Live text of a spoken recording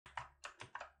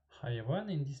Hi everyone,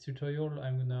 in this tutorial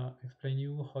I'm gonna explain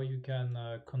you how you can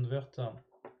convert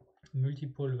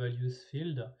multiple values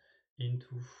field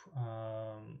into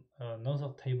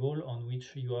another table on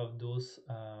which you have those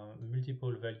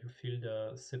multiple value field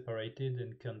separated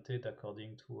and counted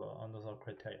according to another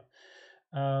criteria.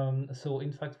 So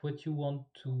in fact what you want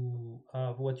to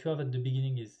what you have at the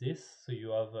beginning is this. So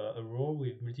you have a row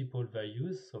with multiple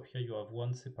values. So here you have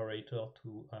one separator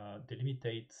to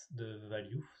delimitate the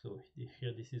value. So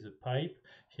here this is a pipe.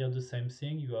 Here the same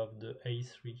thing, you have the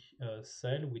A3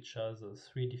 cell which has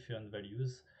three different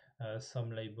values,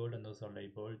 some label, another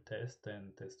label, test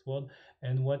and test one.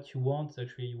 And what you want,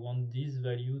 actually you want this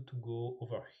value to go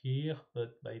over here,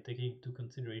 but by taking into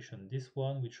consideration this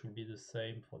one, which will be the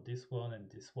same for this one and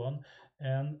this one.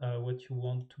 And what you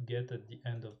want to get at the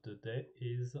end of the day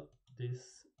is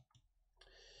this,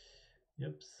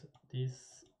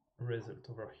 this result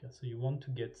over here. So you want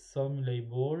to get some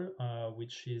label,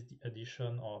 which is the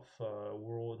addition of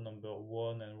row number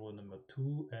 1 and row number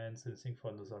 2, and same thing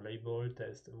for another label,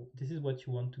 test. This is what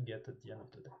you want to get at the end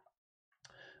of the day.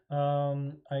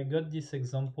 I got this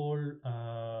example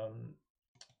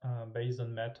based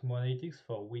on Mathemo Analytics,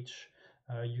 for which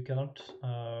you cannot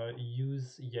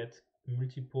use yet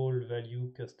multiple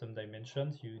value custom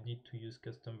dimensions. You need to use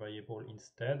custom variable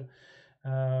instead.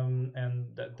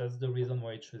 And that's the reason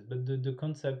why it shows. But the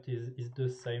concept is the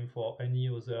same for any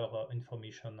other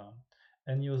information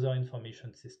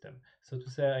system. So to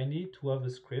say, I need to have a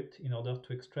script in order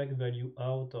to extract value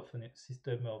out of a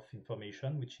system of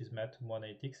information, which is Mathemo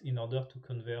Analytics, in order to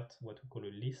convert what we call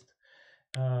a list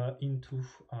into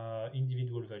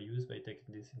individual values by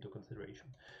taking this into consideration.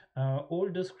 All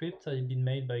the scripts have been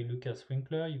made by Lucas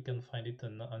Winkler. You can find it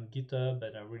on GitHub,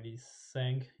 and I really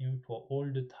thank him for all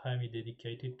the time he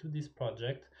dedicated to this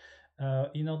project.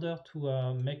 In order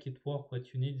to make it work,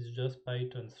 what you need is just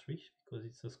Python 3, because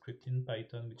it's a script in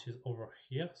Python which is over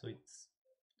here. So it's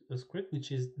a script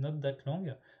which is not that long.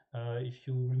 If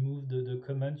you remove the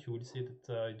comment, you will see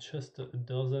that it's just a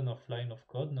dozen of line of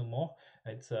code, no more.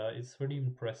 It's really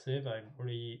impressive. I'm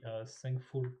really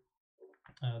thankful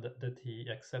that he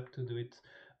accepted to do it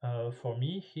for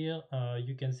me. Here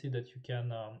you can see that you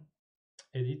can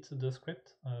edit the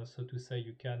script. So to say,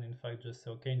 you can in fact just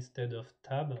say, okay, instead of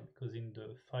tab, because in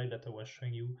the file that I was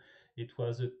showing you, it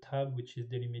was a tab which is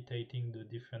delimiting the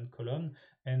different column,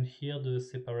 and here the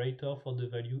separator for the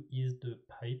value is the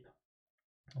pipe,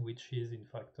 which is in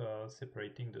fact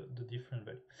separating the different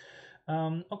value.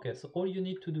 Okay, so all you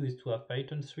need to do is to have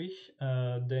Python 3,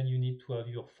 then you need to have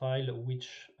your file,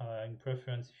 which in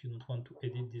preference, if you don't want to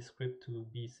edit this script, to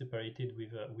be separated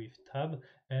with tab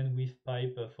and with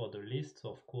pipe for the list.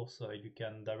 So of course you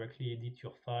can directly edit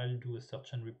your file, do a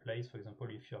search and replace, for example,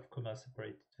 if you have comma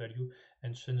separated value,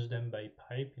 and change them by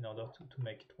pipe in order to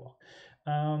make it work.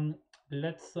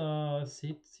 Let's see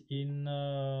it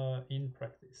in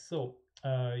practice. So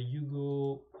you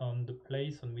go on the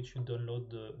place on which you download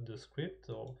the script.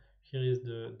 So here is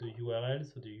the URL.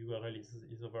 So the URL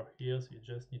is over here. So you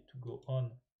just need to go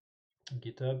on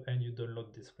GitHub and you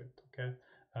download the script. Okay.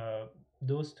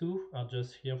 Those two are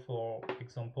just here for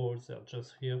examples. They're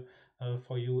just here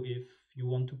for you if you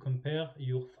want to compare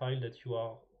your file that you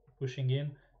are pushing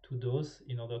in to those,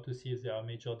 in order to see if there are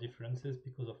major differences,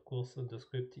 because of course the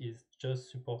script is just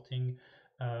supporting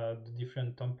the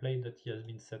different template that he has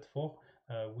been set for,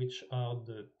 which are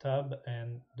the tab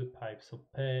and the pipe. So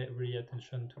pay really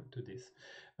attention to this.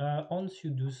 Once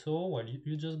you do so, well,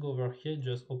 you just go over here,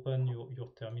 just open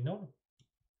your terminal,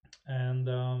 and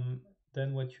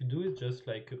then what you do is just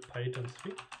like a Python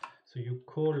 3. So you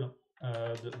call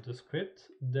the script,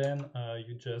 then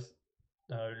you just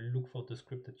look for the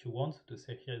script that you want. So to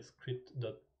say here is script.py,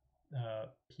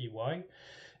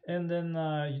 and then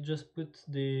you just put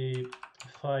the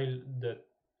file that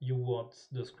you want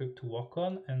the script to work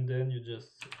on, and then you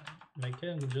just make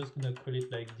it. We're just gonna call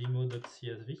it like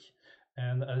demo.csv,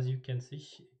 and as you can see,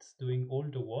 it's doing all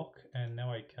the work. And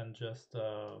now I can just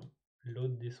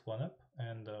load this one up,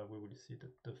 and we will see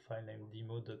that the file name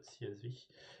demo.csv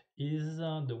is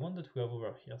the one that we have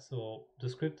over here. So the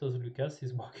script of Lucas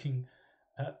is working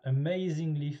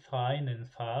amazingly fine and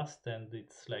fast, and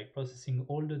it's like processing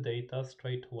all the data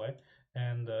straight away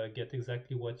and get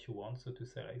exactly what you want. So to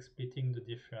say, like splitting the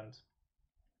different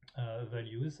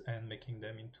values and making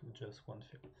them into just one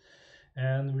field,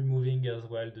 and removing as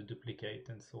well the duplicate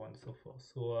and so on and so forth.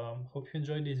 So hope you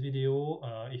enjoyed this video.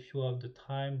 If you have the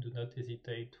time, do not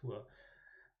hesitate to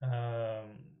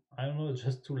I don't know,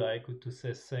 just to like or to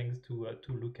say thanks to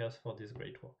Lucas for this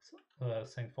great work.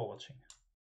 Thanks for watching.